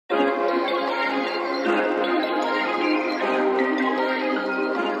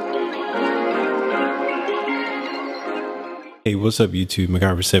Hey, what's up YouTube?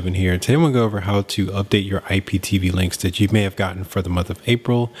 MacGyver7 here. Today I'm going to go over how to update your IPTV links that you may have gotten for the month of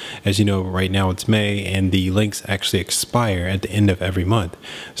April. As you know, right now it's May and the links actually expire at the end of every month.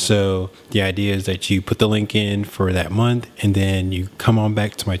 So the idea is that you put the link in for that month and then you come on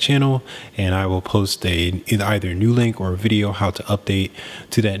back to my channel and I will post either a new link or a video how to update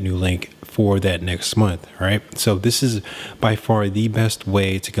to that new link for that next month. All right, so this is by far the best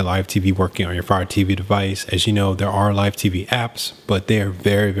way to get live TV working on your FireTV device. As you know, there are live TV apps, but they are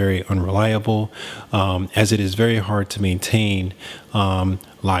very unreliable, as it is very hard to maintain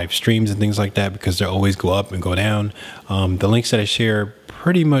live streams and things like that because they always go up and go down. The links that I share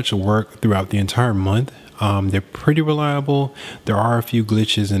pretty much work throughout the entire month. They're pretty reliable. There are a few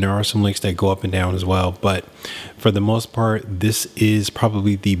glitches and there are some links that go up and down as well. But for the most part, this is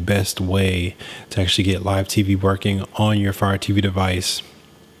probably the best way to actually get live TV working on your FireTV device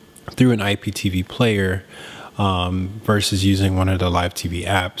through an IPTV player versus using one of the live TV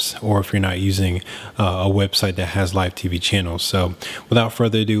apps, or if you're not using a website that has live TV channels. So without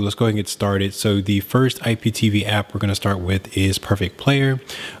further ado, let's go ahead and get started. So the first IPTV app we're going to start with is Perfect Player.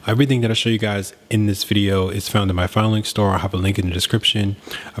 Everything that I show you guys in this video is found in my Filelinked store. I'll have a link in the description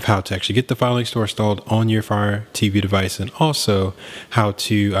of how to actually get the Filelinked store installed on your FireTV device, and also how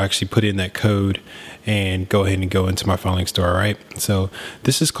to actually put in that code and go ahead and go into my Filelinked store. All right, so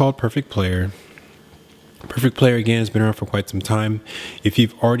this is called Perfect Player. Perfect Player, again, has been around for quite some time. If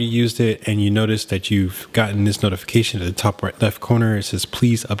you've already used it and you notice that you've gotten this notification at the top right left corner, it says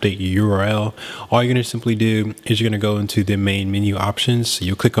please update your URL. All you're going to simply do is you're going to go into the main menu options. So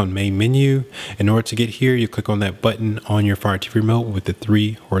you'll click on main menu. In order to get here, you click on that button on your FireTV remote with the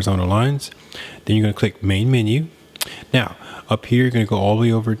 3 horizontal lines. Then you're going to click main menu. Now up here, you're going to go all the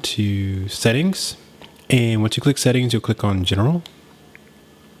way over to settings. And once you click settings, you'll click on general.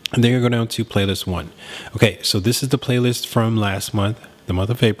 And then you're going to go down to playlist 1. Okay, so this is the playlist from last month, the month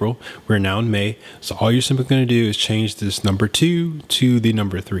of April. We're now in May. So all you're simply going to do is change this number 2 to the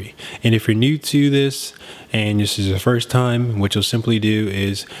number 3. And if you're new to this and this is the first time, what you'll simply do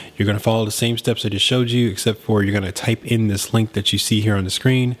is you're going to follow the same steps I just showed you, except for you're going to type in this link that you see here on the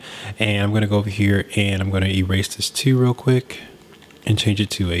screen. And I'm going to go over here and I'm going to erase this 2 real quick and change it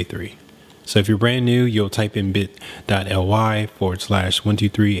to a 3. So if you're brand new, you'll type in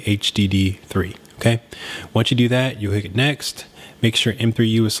bit.ly/123HDD3. Okay. Once you do that, you'll hit next. Make sure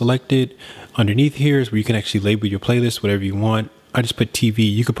M3U is selected. Underneath here is where you can actually label your playlist, whatever you want. I just put TV.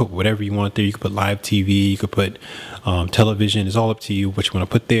 You could put whatever you want there. You could put live TV. You could put television. It's all up to you what you want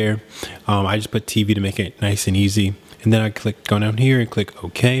to put there. I just put TV to make it nice and easy. And then I go down here and click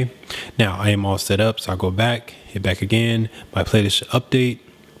OK. Now I am all set up. So I'll go back, hit back again. My playlist should update.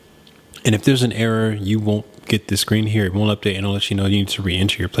 And if there's an error, you won't get the screen here. It won't update and it'll let you know you need to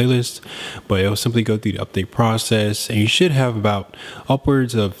re-enter your playlist. But it'll simply go through the update process. And you should have about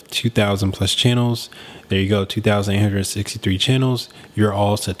upwards of 2,000 plus channels. There you go, 2,863 channels. You're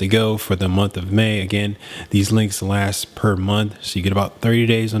all set to go for the month of May. Again, these links last per month. So you get about 30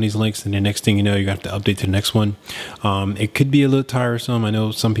 days on these links. And the next thing you know, you're going to have to update to the next one. It could be a little tiresome. I know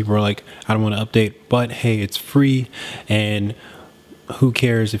some people are like, I don't want to update. But hey, it's free. And who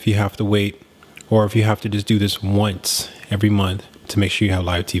cares if you have to wait, or if you have to just do this once every month to make sure you have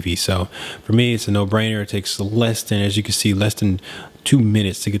live TV. So for me, it's a no-brainer. It takes less than, as you can see, less than 2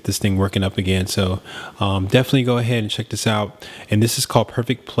 minutes to get this thing working up again. So definitely go ahead and check this out. And this is called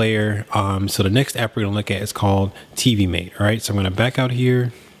Perfect Player. So the next app we're gonna look at is called TVMate. All right, so I'm gonna back out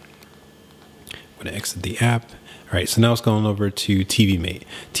here. I'm gonna exit the app. All right, so now it's going over to TVMate.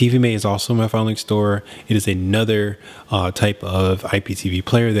 TVMate is also my Filelinked store. It is another type of IPTV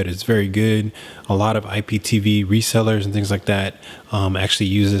player that is very good. A lot of IPTV resellers and things like that actually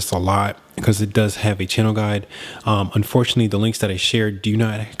use this a lot because it does have a channel guide. Unfortunately, the links that I shared do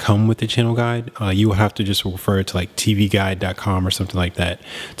not come with the channel guide. You will have to just refer to like tvguide.com or something like that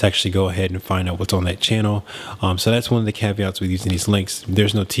to actually go ahead and find out what's on that channel. So that's one of the caveats with using these links.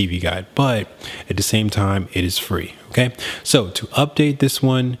 There's no TV guide, but at the same time, it is free. Okay, so to update this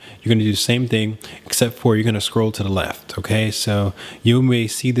one, you're going to do the same thing, except for you're going to scroll to the left. Okay, so you may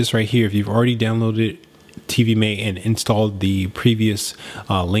see this right here. If you've already downloaded TVMate and installed the previous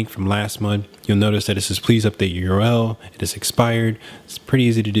link from last month, you'll notice that it says please update your URL. It has expired. It's pretty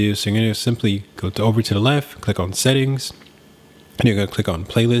easy to do. So you're going to simply go over to the left, click on settings, and you're going to click on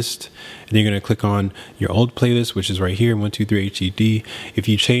playlist, and you're going to click on your old playlist, which is right here, 123HDD. If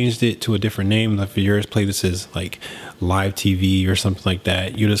you changed it to a different name, like for yours playlist is like live TV or something like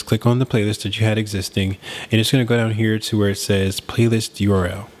that, you just click on the playlist that you had existing, and it's going to go down here to where it says playlist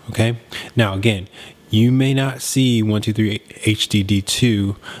URL. Okay, now again, you may not see 123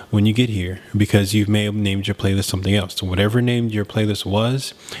 HDD2 when you get here because you may have named your playlist something else. So whatever named your playlist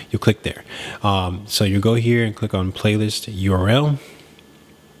was, you'll click there. So you go here and click on playlist URL.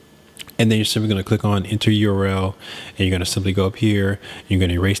 And then you're simply going to click on enter URL, and you're going to simply go up here. You're going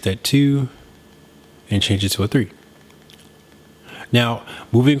to erase that 2 and change it to a 3. Now,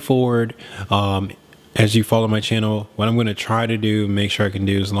 moving forward, as you follow my channel, what I'm going to try to do, make sure I can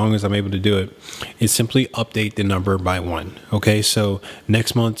do as long as I'm able to do it, is simply update the number by 1. Okay, so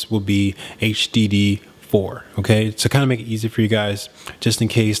next month will be HDD4. Okay, so kind of make it easy for you guys, just in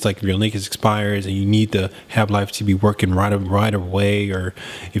case like if your link expires and you need to have live TV working right away, or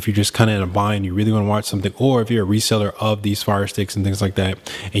if you're just kind of in a bind, you really want to watch something, or if you're a reseller of these Fire Sticks and things like that,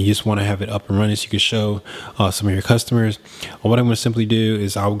 and you just want to have it up and running so you can show some of your customers. What I'm going to simply do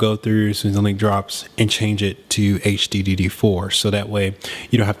is I'll go through as soon as the link drops and change it to HDD4, so that way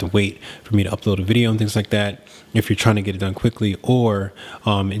you don't have to wait for me to upload a video and things like that if you're trying to get it done quickly, or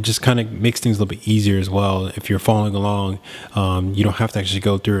it just kind of makes things a little bit easier as well. If you're following along, you don't have to actually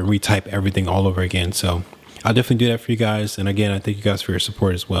go through and retype everything all over again. So I'll definitely do that for you guys. And again, I thank you guys for your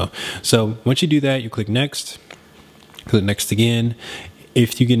support as well. So once you do that, you click next, click next again.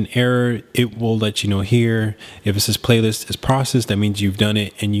 If you get an error, it will let you know here. If it says playlist is processed, that means you've done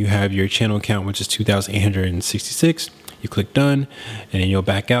it and you have your channel count, which is 2,866. You click done, and then you'll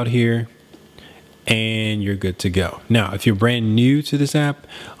back out here, and you're good to go. Now, if you're brand new to this app,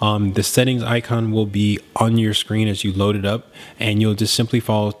 the settings icon will be on your screen as you load it up, and you'll just simply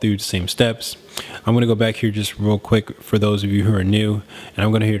follow through the same steps. I'm going to go back here just real quick for those of you who are new, and I'm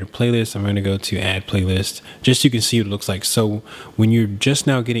going to hear the playlist. I'm going to go to add playlist, just so you can see what it looks like. So when you're just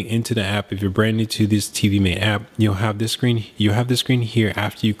now getting into the app, if you're brand new to this TVMate app, you'll have this screen. You have this screen here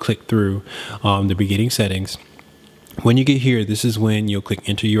after you click through the beginning settings. When you get here, this is when you'll click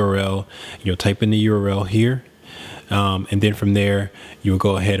enter URL. You'll type in the URL here, and then from there you'll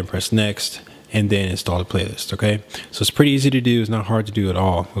go ahead and press next, and then install the playlist. Okay, so it's pretty easy to do. It's not hard to do at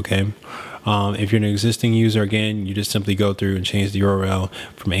all. Okay, if you're an existing user, again, you just simply go through and change the URL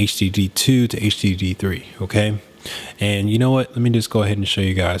from HDD2 to HDD3. Okay, and you know what? Let me just go ahead and show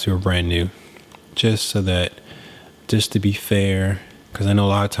you guys who are brand new, just to be fair, because I know a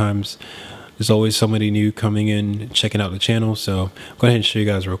lot of times there's always somebody new coming in, checking out the channel. So go ahead and show you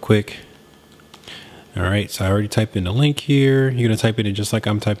guys real quick. All right, so I already typed in the link here. You're gonna type it in just like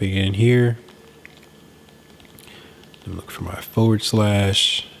I'm typing it in here. I'm looking for my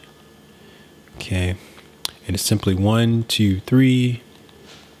 /. Okay, and it's simply 123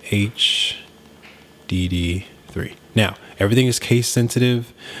 HDD3. Now, everything is case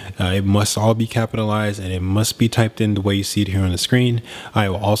sensitive. It must all be capitalized, and it must be typed in the way you see it here on the screen. I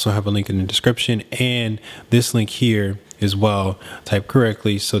will also have a link in the description, and this link here as well, type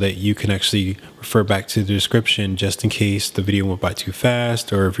correctly so that you can actually refer back to the description just in case the video went by too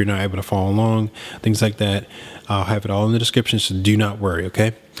fast, or if you're not able to follow along, things like that. I'll have it all in the description, so do not worry.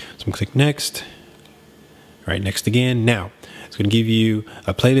 Okay, so I'm gonna click next. All right, next again. Now it's going to give you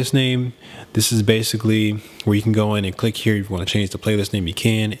a playlist name. This is basically where you can go in and click here. If you want to change the playlist name, you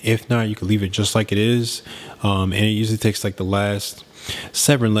can. If not, you can leave it just like it is. And it usually takes like the last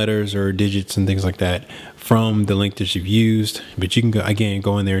 7 letters or digits and things like that from the link that you've used. But you can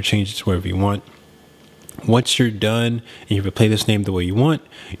go in there and change it to whatever you want. Once you're done and you have a playlist name the way you want,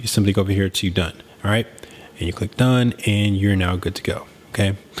 you simply go over here to done. All right, and you click done, and you're now good to go.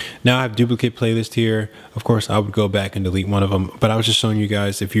 Okay, now I have duplicate playlist here. Of course, I would go back and delete one of them, but I was just showing you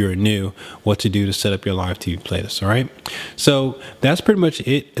guys, if you're new, what to do to set up your live TV playlist. All right, so that's pretty much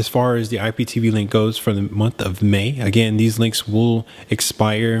it as far as the IPTV link goes for the month of May. Again, these links will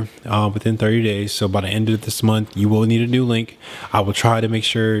expire within 30 days. So by the end of this month, you will need a new link. I will try to make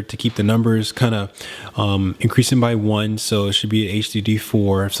sure to keep the numbers kind of increasing by 1. So it should be at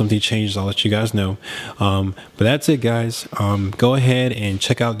HDD4. If something changes, I'll let you guys know. But that's it, guys. Go ahead and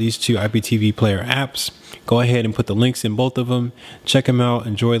check out these 2 IPTV player apps. Go ahead and put the links in both of them. Check them out.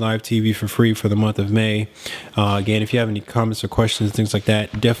 Enjoy live TV for free for the month of May. Again, if you have any comments or questions, things like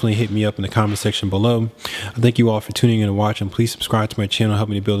that, definitely hit me up in the comment section below. I thank you all for tuning in and watching. Please subscribe to my channel. Help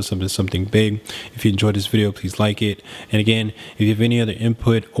me to build something big. If you enjoyed this video, please like it. And again, if you have any other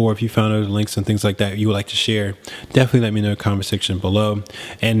input, or if you found other links and things like that you would like to share, definitely let me know in the comment section below.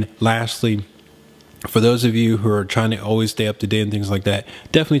 And lastly, for those of you who are trying to always stay up to date and things like that,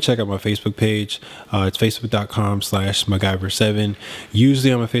 definitely check out my Facebook page. It's facebook.com/MacGyver7.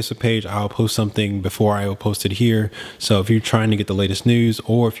 Usually on my Facebook page, I'll post something before I will post it here. So if you're trying to get the latest news,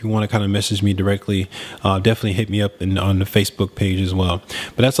 or if you want to kind of message me directly, definitely hit me up on the Facebook page as well.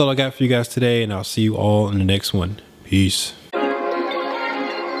 But that's all I got for you guys today, and I'll see you all in the next one. Peace.